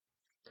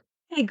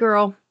Hey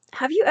girl,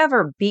 have you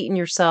ever beaten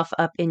yourself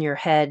up in your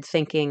head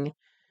thinking,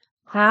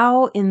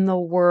 how in the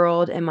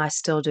world am I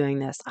still doing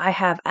this? I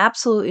have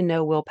absolutely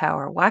no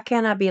willpower. Why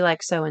can't I be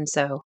like so and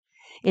so?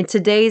 In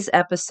today's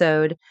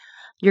episode,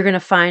 you're going to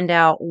find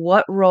out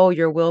what role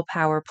your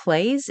willpower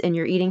plays in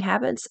your eating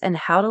habits and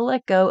how to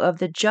let go of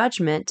the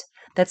judgment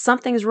that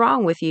something's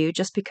wrong with you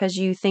just because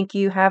you think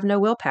you have no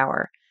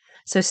willpower.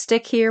 So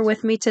stick here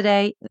with me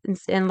today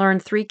and learn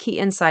three key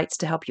insights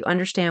to help you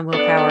understand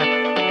willpower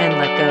and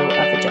let go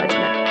of the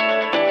judgment.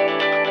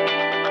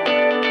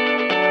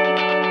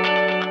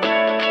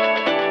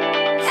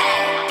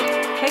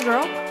 Hey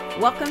girl,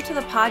 welcome to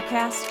the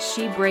podcast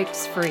She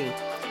Breaks Free.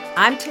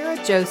 I'm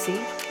Tara Josie,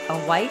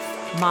 a wife,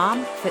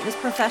 mom, fitness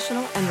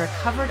professional, and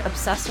recovered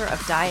obsessor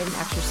of diet and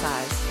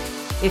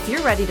exercise. If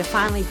you're ready to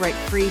finally break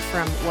free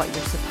from what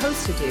you're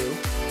supposed to do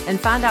and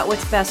find out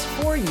what's best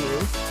for you,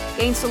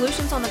 gain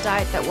solutions on the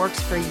diet that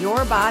works for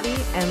your body,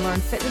 and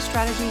learn fitness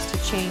strategies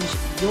to change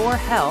your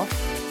health,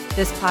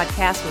 this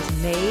podcast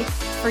was made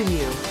for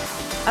you.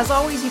 As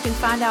always, you can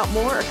find out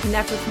more or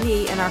connect with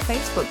me in our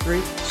Facebook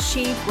group,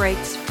 She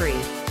Breaks Free.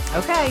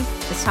 Okay,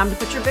 it's time to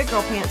put your big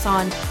girl pants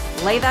on,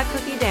 lay that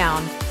cookie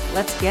down.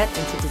 Let's get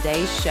into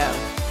today's show.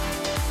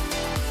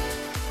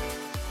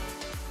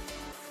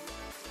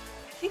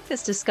 I think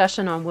this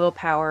discussion on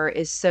willpower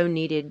is so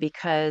needed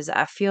because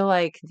I feel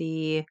like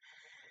the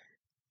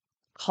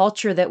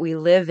culture that we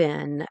live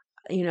in,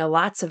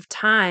 lots of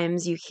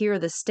times you hear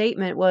the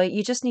statement, well,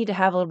 you just need to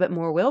have a little bit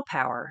more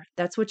willpower.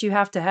 That's what you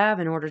have to have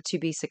in order to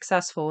be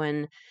successful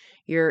in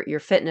your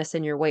fitness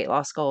and your weight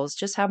loss goals.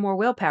 Just have more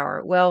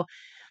willpower. Well,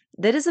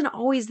 that isn't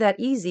always that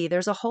easy.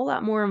 There's a whole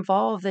lot more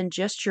involved than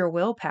just your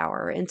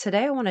willpower. And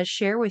today I want to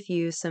share with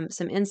you some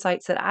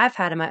insights that I've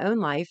had in my own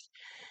life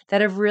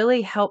that have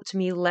really helped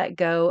me let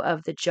go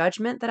of the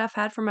judgment that I've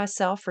had for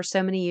myself for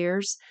so many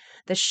years,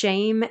 the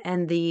shame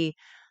and the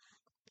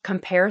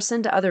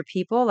comparison to other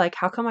people. Like,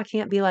 how come I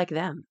can't be like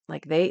them?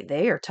 Like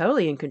they are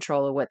totally in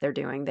control of what they're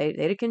doing.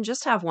 They can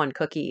just have one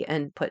cookie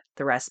and put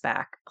the rest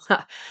back.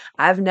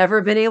 I've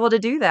never been able to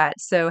do that.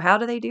 So how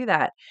do they do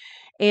that?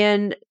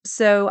 And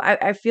so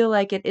I feel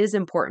like it is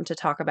important to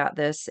talk about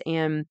this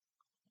and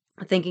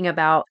thinking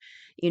about,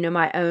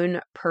 my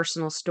own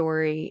personal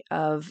story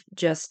of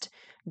just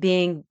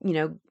being,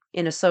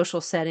 in a social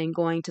setting,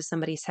 going to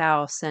somebody's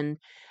house and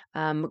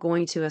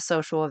going to a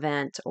social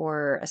event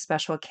or a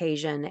special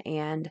occasion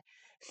and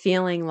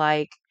feeling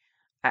like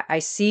I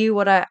see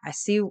I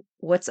see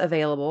what's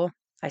available.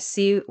 I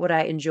see what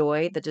I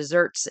enjoy. The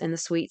desserts and the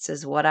sweets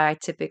is what I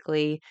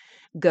typically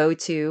go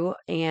to,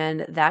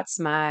 and that's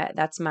my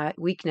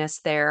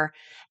weakness there.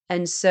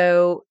 And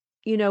so,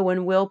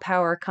 when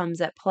willpower comes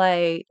at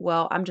play,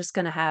 well, I'm just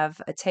going to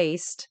have a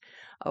taste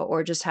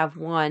or just have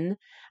one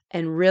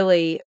and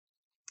really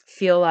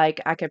feel like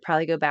I could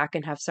probably go back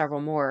and have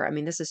several more. I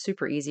mean, this is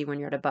super easy when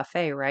you're at a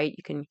buffet, right?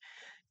 You can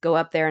go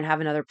up there and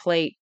have another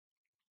plate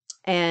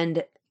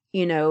and,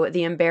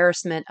 the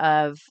embarrassment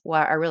of,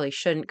 well, I really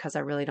shouldn't because I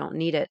really don't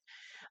need it,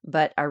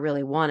 but I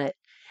really want it.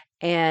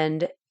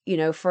 And,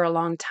 for a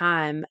long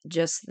time,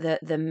 just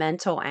the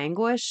mental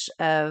anguish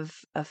of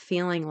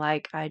feeling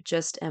like I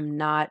just am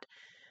not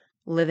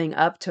living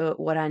up to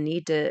what I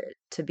need to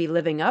be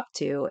living up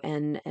to,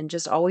 and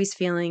just always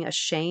feeling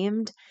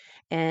ashamed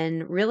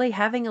and really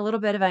having a little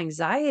bit of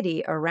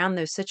anxiety around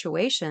those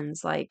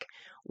situations, like,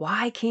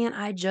 why can't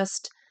I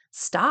just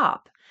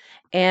stop?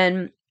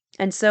 And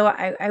and so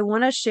I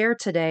want to share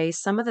today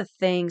some of the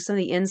things, some of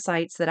the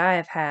insights that I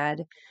have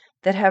had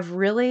that have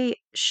really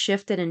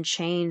shifted and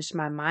changed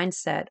my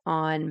mindset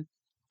on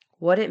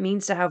what it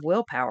means to have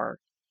willpower.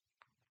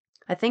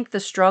 I think the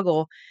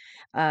struggle,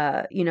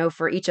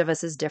 for each of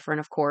us is different,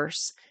 of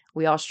course.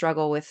 We all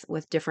struggle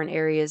with different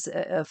areas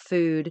of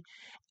food.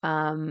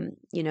 And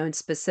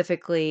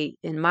specifically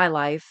in my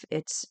life,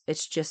 it's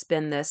just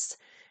been this,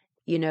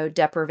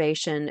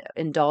 deprivation,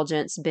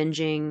 indulgence,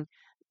 binging,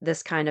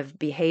 this kind of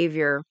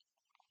behavior,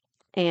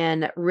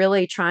 and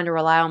really trying to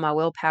rely on my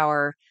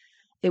willpower.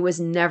 It was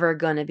never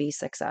going to be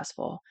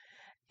successful.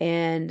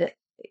 And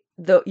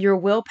your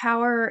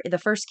willpower, the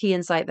first key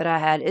insight that I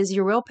had is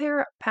your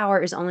willpower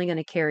power is only going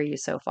to carry you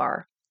so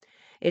far.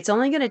 It's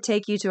only going to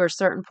take you to a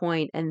certain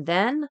point, and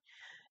then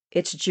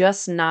it's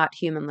just not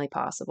humanly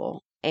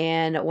possible.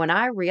 And when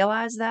I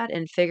realized that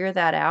and figured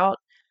that out,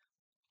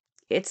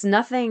 it's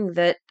nothing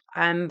that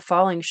I'm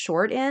falling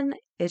short in.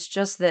 It's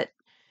just that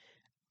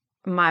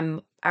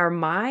our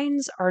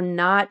minds are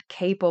not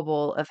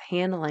capable of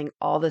handling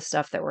all the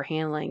stuff that we're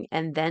handling,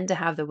 and then to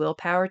have the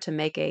willpower to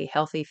make a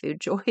healthy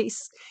food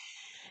choice.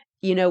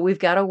 We've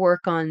got to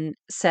work on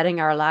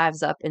setting our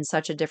lives up in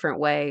such a different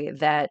way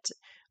that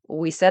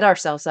we set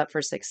ourselves up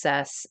for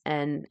success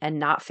and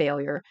not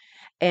failure.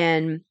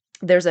 And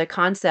there's a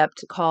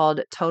concept called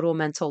total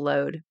mental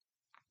load.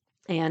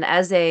 And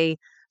as a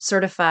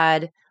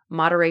certified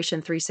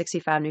Moderation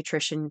 365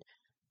 nutrition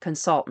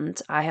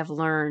consultant, I have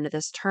learned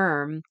this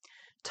term,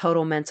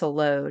 total mental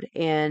load.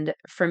 And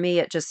for me,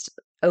 it just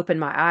opened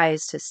my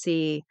eyes to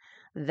see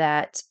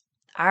that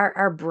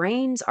our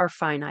brains are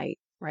finite.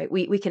 right?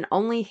 We can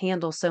only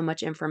handle so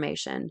much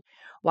information.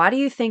 Why do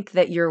you think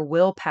that your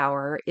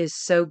willpower is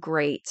so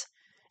great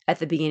at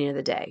the beginning of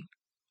the day?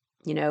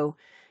 You know,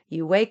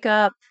 you wake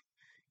up,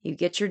 you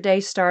get your day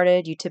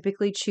started, you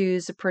typically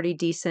choose a pretty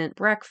decent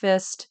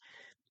breakfast.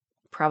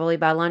 Probably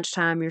by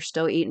lunchtime, you're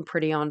still eating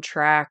pretty on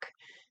track.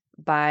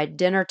 By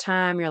dinner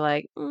time, you're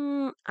like,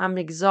 I'm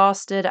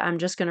exhausted. I'm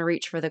just going to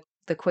reach for the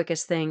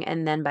quickest thing.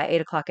 And then by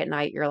 8 o'clock at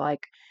night, you're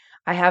like,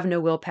 I have no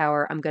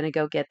willpower. I'm going to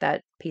go get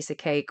that piece of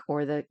cake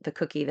or the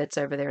cookie that's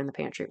over there in the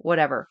pantry,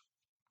 whatever.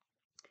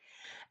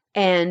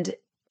 And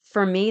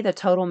for me, the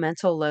total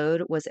mental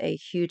load was a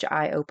huge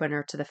eye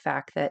opener to the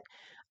fact that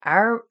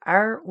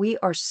we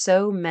are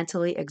so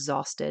mentally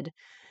exhausted.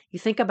 You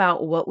think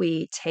about what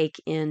we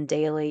take in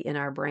daily in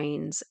our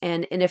brains.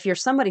 And if you're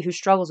somebody who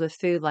struggles with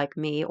food like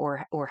me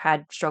or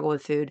had struggled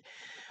with food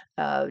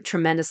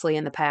tremendously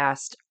in the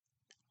past,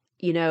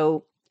 you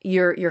know,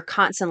 you're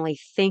constantly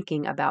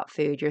thinking about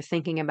food. You're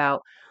thinking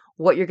about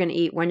what you're going to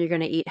eat, when you're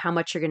going to eat, how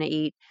much you're going to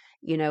eat,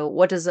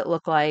 what does it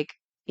look like?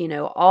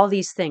 All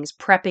these things,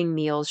 prepping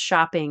meals,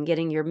 shopping,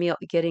 getting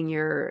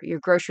your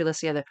grocery list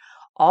together.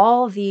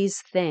 All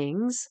these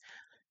things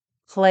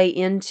play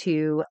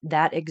into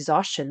that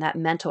exhaustion, that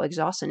mental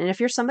exhaustion. And if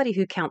you're somebody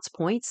who counts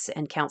points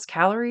and counts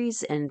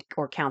calories and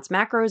or counts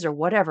macros or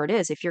whatever it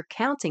is, if you're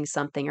counting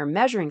something or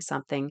measuring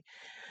something,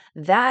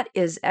 that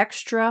is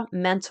extra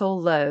mental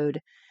load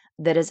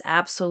that is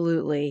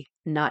absolutely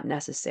not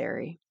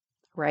necessary,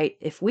 right?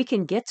 If we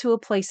can get to a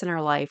place in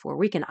our life where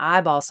we can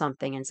eyeball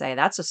something and say,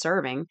 that's a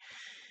serving,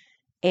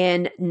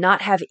 and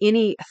not have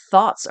any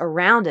thoughts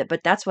around it,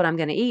 but that's what I'm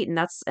going to eat, and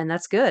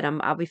that's good.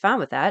 I'll be fine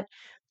with that.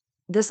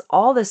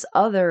 All this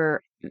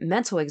other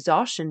mental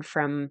exhaustion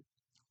from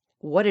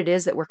what it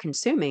is that we're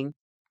consuming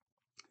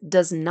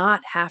does not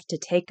have to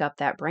take up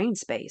that brain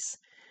space.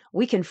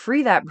 We can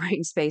free that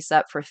brain space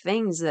up for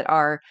things that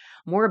are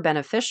more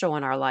beneficial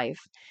in our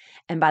life.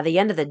 And by the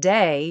end of the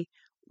day,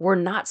 we're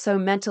not so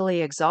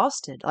mentally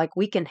exhausted. Like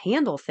we can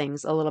handle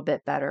things a little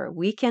bit better.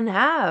 We can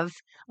have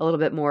a little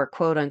bit more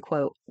quote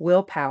unquote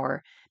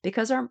willpower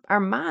because our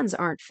minds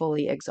aren't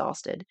fully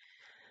exhausted.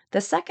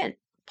 The second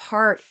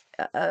part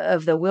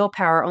of the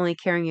willpower only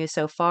carrying you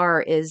so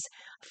far is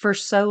for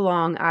so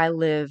long I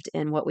lived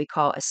in what we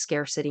call a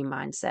scarcity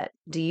mindset.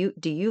 Do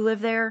you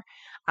live there?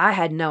 I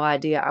had no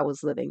idea I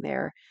was living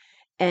there.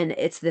 And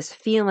it's this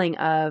feeling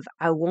of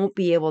I won't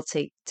be able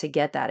to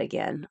get that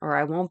again, or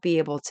I won't be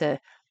able to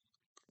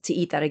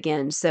eat that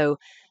again. So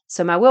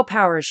my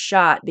willpower is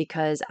shot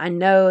because I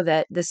know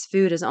that this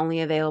food is only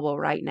available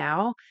right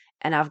now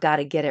and I've got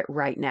to get it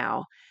right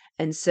now.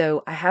 And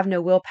so I have no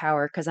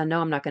willpower because I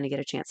know I'm not going to get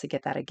a chance to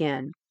get that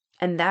again.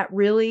 And that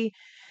really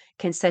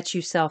can set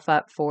yourself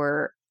up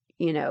for,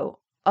 you know,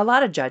 a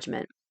lot of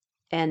judgment.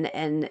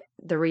 And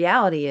the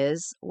reality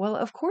is, well,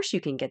 of course you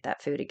can get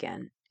that food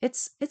again.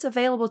 It's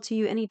available to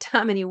you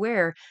anytime,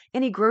 anywhere.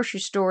 Any grocery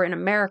store in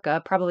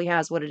America probably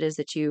has what it is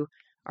that you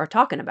are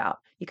talking about.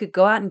 You could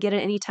go out and get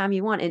it anytime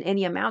you want in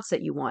any amounts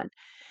that you want.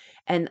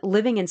 And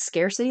living in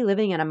scarcity,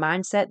 living in a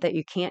mindset that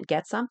you can't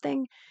get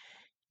something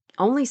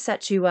only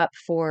sets you up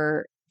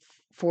for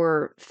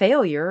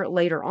failure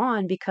later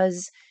on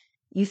because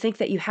you think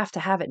that you have to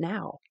have it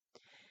now.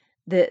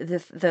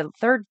 The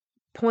third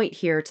point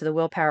here to the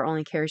willpower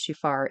only carries you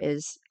far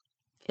is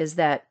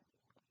that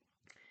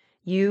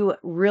you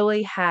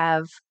really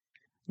have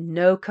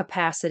no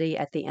capacity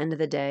at the end of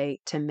the day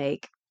to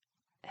make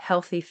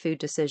healthy food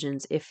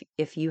decisions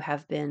if you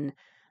have been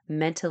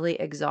mentally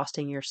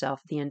exhausting yourself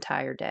the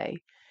entire day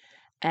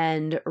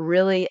and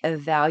really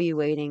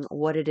evaluating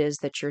what it is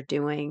that you're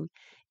doing.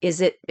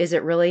 Is it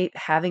really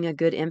having a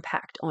good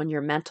impact on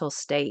your mental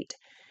state?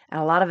 And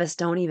a lot of us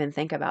don't even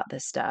think about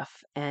this stuff,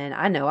 and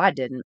I know I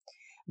didn't,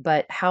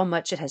 but how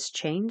much it has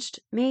changed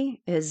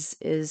me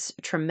is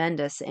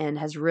tremendous and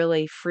has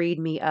really freed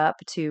me up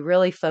to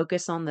really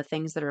focus on the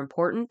things that are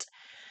important.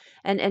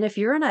 And if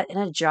you're in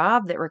a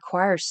job that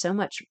requires so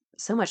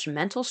much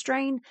mental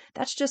strain,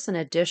 that's just an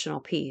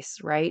additional piece,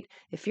 right?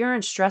 If you're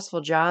in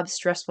stressful jobs,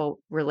 stressful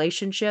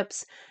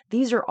relationships,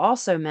 these are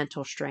also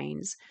mental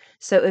strains.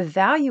 So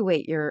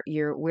evaluate your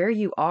where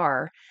you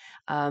are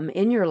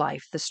in your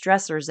life, the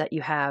stressors that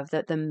you have,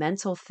 that the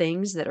mental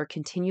things that are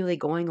continually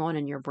going on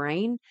in your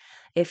brain.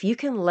 If you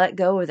can let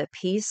go of the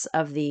piece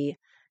of the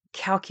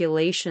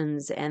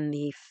calculations and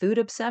the food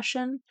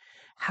obsession,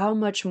 how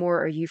much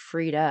more are you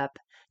freed up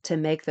to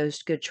make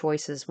those good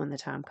choices when the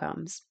time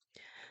comes?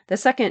 The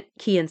second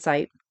key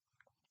insight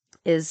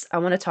is I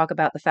want to talk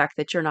about the fact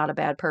that you're not a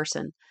bad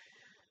person.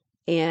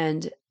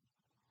 And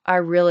I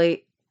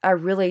really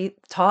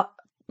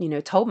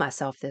told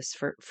myself this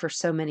for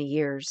so many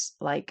years.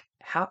 Like,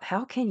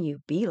 how can you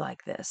be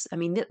like this? I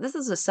mean, this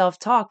is a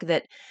self-talk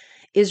that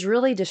is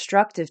really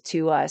destructive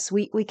to us.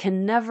 We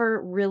can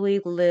never really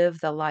live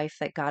the life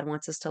that God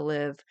wants us to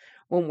live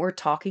when we're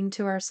talking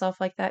to ourselves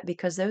like that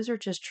because those are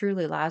just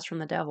truly lies from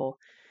the devil.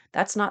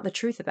 That's not the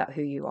truth about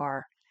who you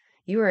are.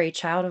 You are a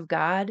child of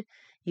God.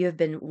 You have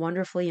been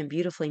wonderfully and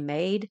beautifully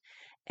made,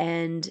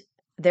 and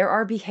there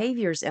are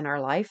behaviors in our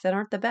life that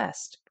aren't the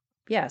best.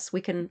 Yes, we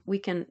can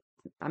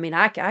I mean,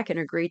 I can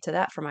agree to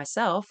that for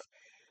myself,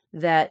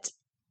 that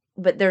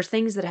but there's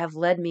things that have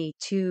led me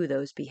to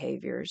those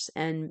behaviors,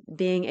 and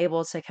being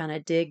able to kind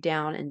of dig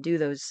down and do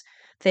those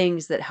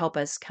things that help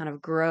us kind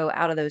of grow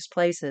out of those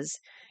places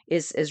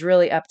is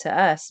really up to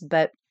us.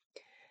 But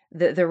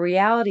the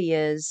reality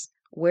is,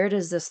 where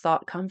does this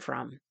thought come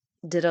from?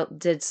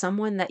 Did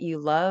someone that you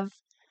love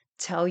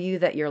tell you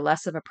that you're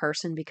less of a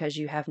person because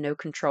you have no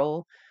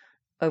control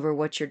over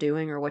what you're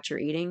doing or what you're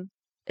eating?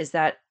 Is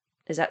that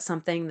is that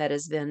something that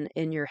has been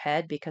in your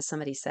head because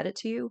somebody said it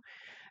to you?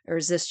 Or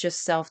is this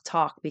just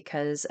self-talk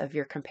because of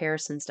your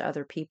comparisons to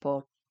other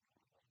people?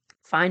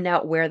 Find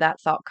out where that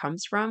thought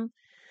comes from.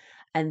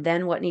 And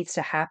then what needs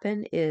to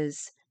happen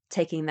is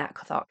taking that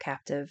thought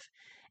captive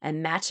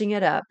and matching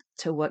it up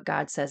to what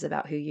God says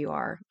about who you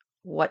are,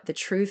 what the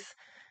truth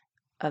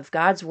of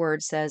God's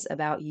word says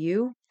about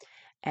you.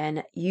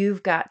 And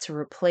you've got to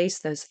replace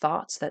those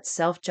thoughts, that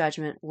self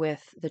judgment,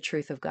 with the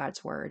truth of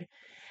God's word.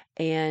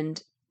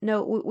 And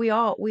no, we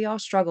all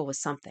struggle with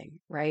something,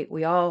 right?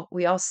 We all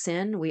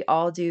sin. We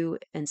all do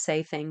and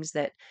say things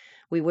that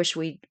we wish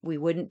we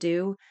wouldn't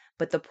do.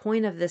 But the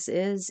point of this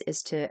is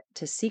to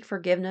seek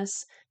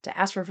forgiveness, to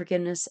ask for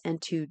forgiveness,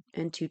 and to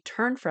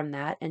turn from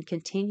that and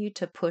continue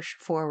to push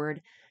forward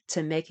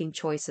to making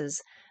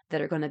choices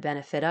that are going to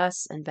benefit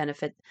us and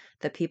benefit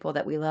the people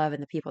that we love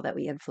and the people that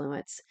we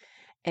influence.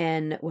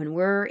 And when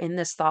we're in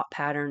this thought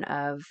pattern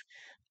of,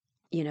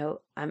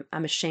 I'm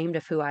ashamed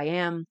of who I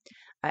am.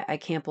 I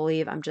can't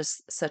believe I'm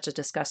just such a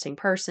disgusting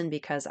person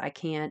because I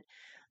can't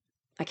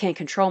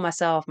control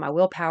myself. My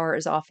willpower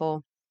is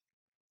awful.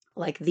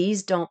 Like,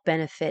 these don't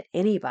benefit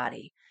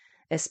anybody,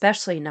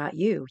 especially not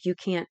you. You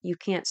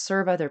can't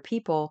serve other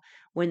people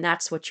when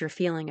that's what you're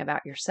feeling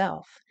about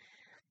yourself.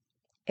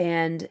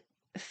 And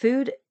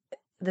food,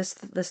 this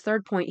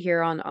third point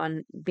here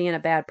on being a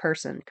bad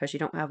person because you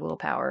don't have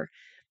willpower.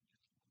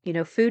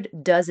 Food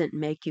doesn't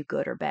make you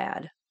good or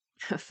bad.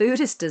 Food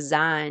is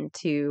designed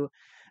to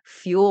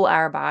fuel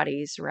our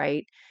bodies,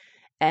 right?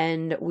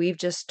 And we've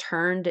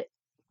turned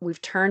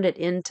it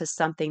into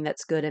something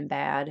that's good and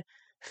bad.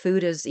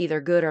 Food is either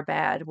good or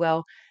bad.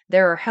 Well,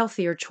 there are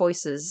healthier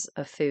choices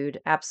of food,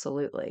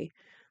 absolutely.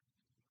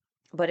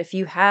 But if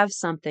you have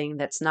something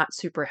that's not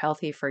super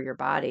healthy for your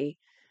body,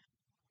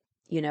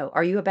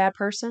 are you a bad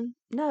person?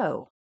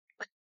 No.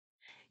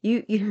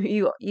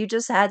 You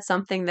just had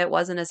something that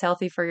wasn't as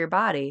healthy for your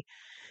body.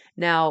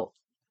 Now,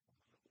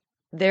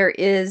 there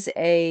is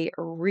a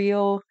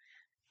real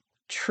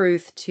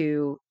truth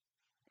to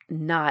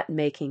not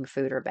making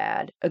food or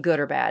bad, a good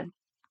or bad.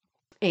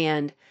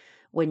 And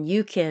when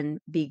you can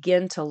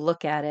begin to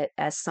look at it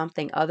as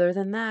something other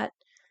than that,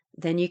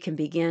 then you can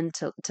begin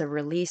to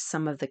release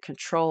some of the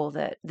control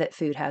that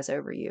food has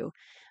over you.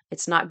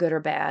 It's not good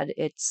or bad.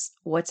 It's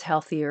what's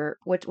healthier,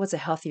 what's a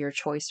healthier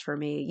choice for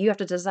me. You have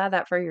to decide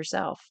that for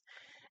yourself.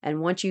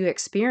 And once you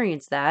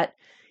experience that,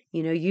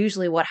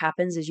 usually what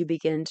happens is you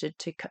begin to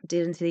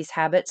get into these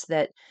habits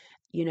that,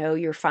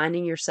 you're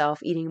finding yourself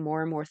eating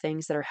more and more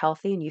things that are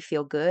healthy and you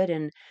feel good.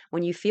 And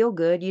when you feel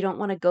good, you don't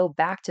want to go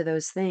back to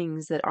those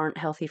things that aren't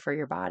healthy for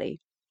your body.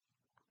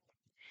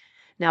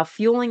 Now,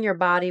 fueling your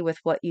body with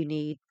what you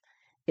need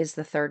is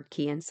the third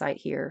key insight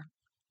here.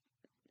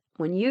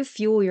 When you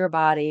fuel your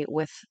body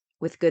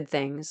with good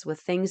things, with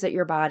things that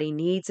your body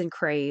needs and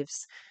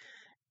craves,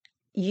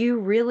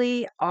 you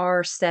really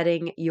are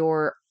setting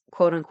your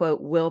quote unquote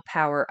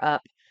willpower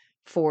up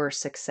for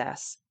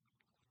success.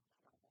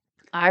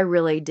 I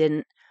really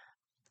didn't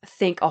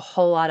think a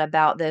whole lot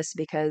about this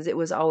because it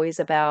was always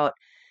about,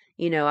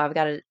 I've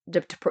got to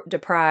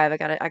deprive, I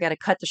got to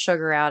cut the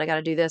sugar out, I got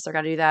to do this, I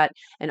got to do that,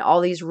 and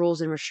all these rules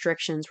and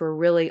restrictions were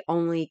really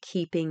only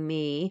keeping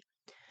me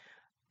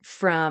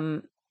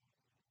from,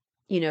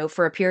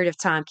 for a period of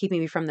time,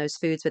 keeping me from those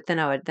foods. But then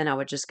I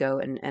would just go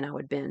and I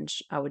would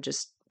binge. I would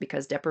just,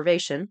 because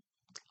deprivation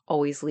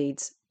always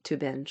leads to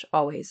binge,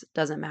 always,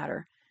 doesn't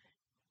matter.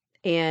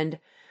 And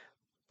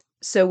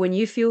so when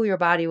you fuel your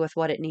body with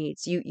what it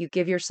needs, you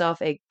give yourself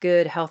a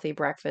good, healthy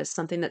breakfast,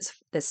 something that's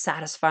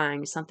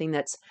satisfying, something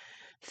that's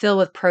filled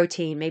with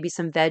protein, maybe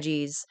some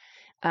veggies,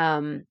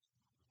 um,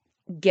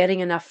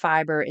 getting enough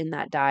fiber in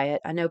that diet.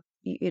 I know,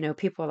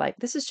 people are like,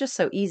 this is just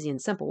so easy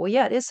and simple. Well,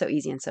 yeah, it is so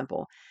easy and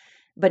simple,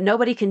 but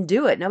nobody can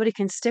do it. Nobody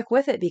can stick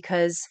with it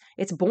because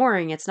it's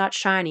boring. It's not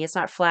shiny. It's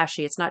not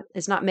flashy. It's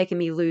not making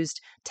me lose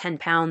 10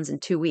 pounds in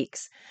 2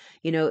 weeks.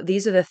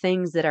 These are the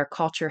things that our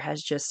culture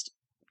has just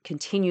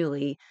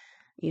continually,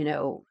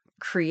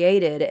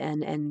 created,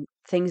 and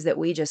things that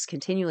we just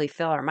continually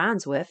fill our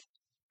minds with.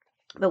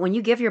 But when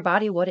you give your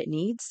body what it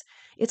needs,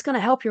 it's going to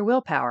help your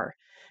willpower,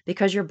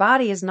 because your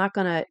body is not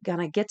going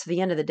to get to the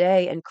end of the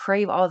day and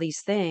crave all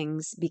these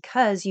things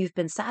because you've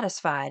been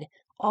satisfied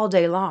all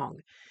day long.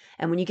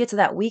 And when you get to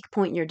that weak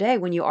point in your day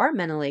when you are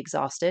mentally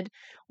exhausted,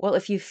 well,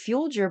 if you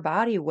fueled your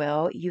body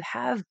well, you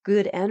have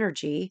good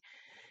energy,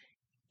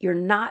 you're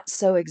not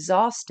so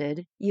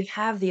exhausted, you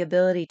have the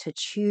ability to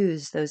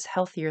choose those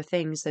healthier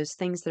things, those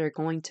things that are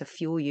going to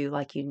fuel you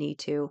like you need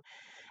to.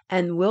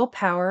 And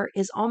willpower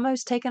is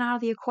almost taken out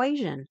of the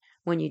equation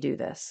when you do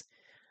this.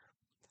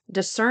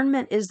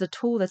 discernment is the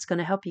tool that's going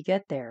to help you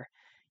get there.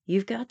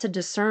 You've got to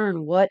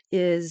discern what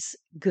is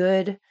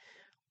good,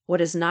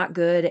 what is not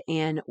good,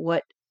 and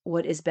what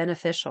is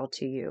beneficial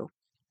to you.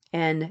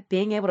 And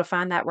being able to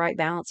find that right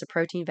balance of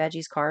protein,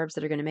 veggies, carbs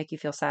that are going to make you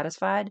feel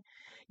satisfied,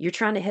 you're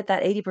trying to hit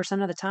that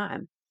 80% of the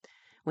time.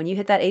 When you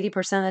hit that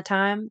 80% of the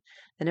time,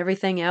 then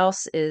everything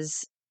else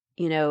is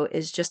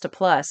just a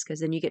plus, because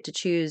then you get to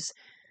choose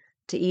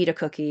to eat a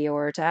cookie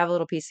or to have a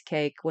little piece of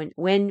cake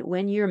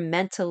when you're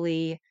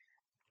mentally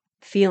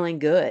feeling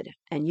good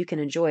and you can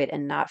enjoy it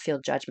and not feel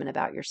judgment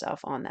about yourself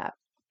on that.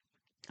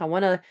 I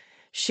want to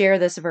share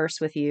this verse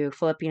with you,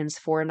 Philippians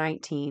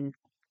 4:19.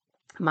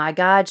 My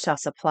God shall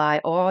supply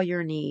all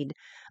your need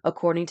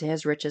according to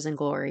his riches and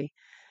glory.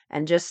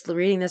 And just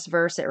reading this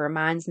verse, it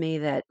reminds me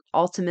that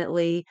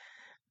ultimately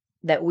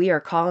that we are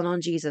calling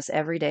on Jesus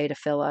every day to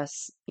fill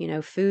us.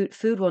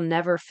 Food will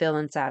never fill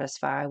and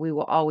satisfy. We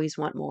will always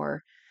want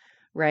more,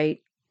 right?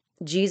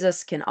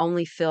 Jesus can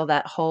only fill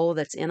that hole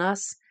that's in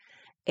us,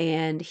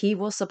 and he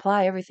will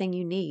supply everything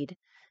you need.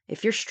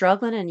 If you're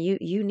struggling and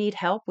you need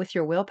help with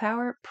your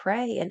willpower,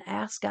 pray and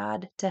ask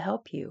God to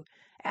help you.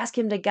 Ask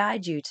him to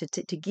guide you,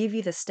 to give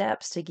you the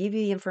steps, to give you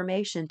the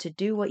information, to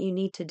do what you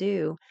need to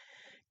do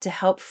to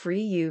help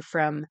free you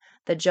from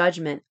the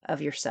judgment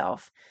of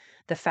yourself.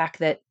 The fact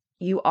that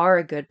you are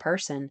a good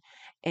person,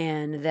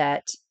 and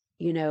that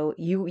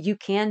you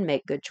can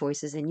make good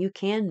choices and you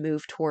can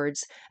move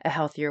towards a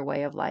healthier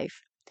way of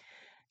life.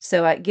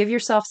 So give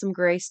yourself some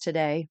grace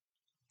today.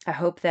 I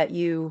hope that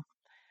you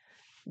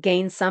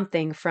gain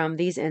something from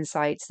these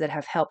insights that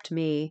have helped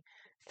me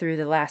through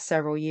the last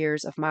several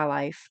years of my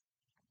life.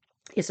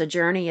 It's a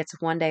journey,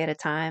 it's one day at a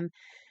time.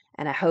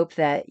 And I hope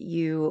that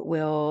you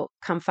will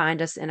come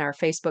find us in our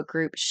Facebook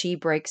group, She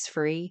Breaks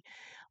Free.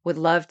 Would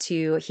love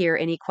to hear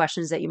any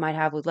questions that you might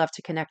have. Would love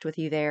to connect with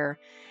you there.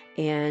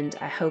 And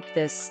I hope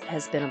this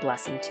has been a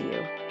blessing to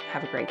you.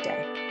 Have a great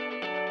day.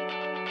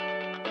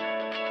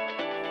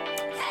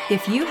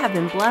 If you have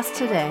been blessed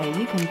today,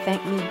 you can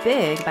thank me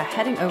big by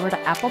heading over to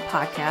Apple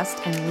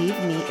Podcast and leave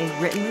me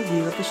a written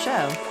review of the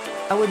show.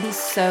 I would be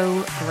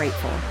so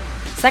grateful.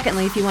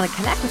 Secondly, if you want to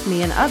connect with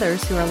me and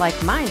others who are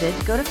like-minded,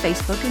 go to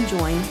Facebook and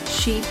join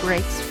She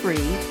Breaks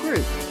Free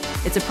group.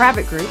 It's a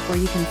private group where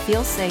you can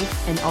feel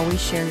safe and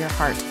always share your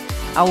heart.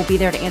 I will be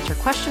there to answer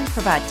questions,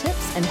 provide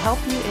tips, and help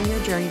you in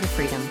your journey to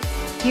freedom.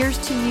 Here's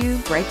to you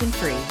breaking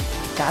free.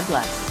 God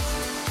bless.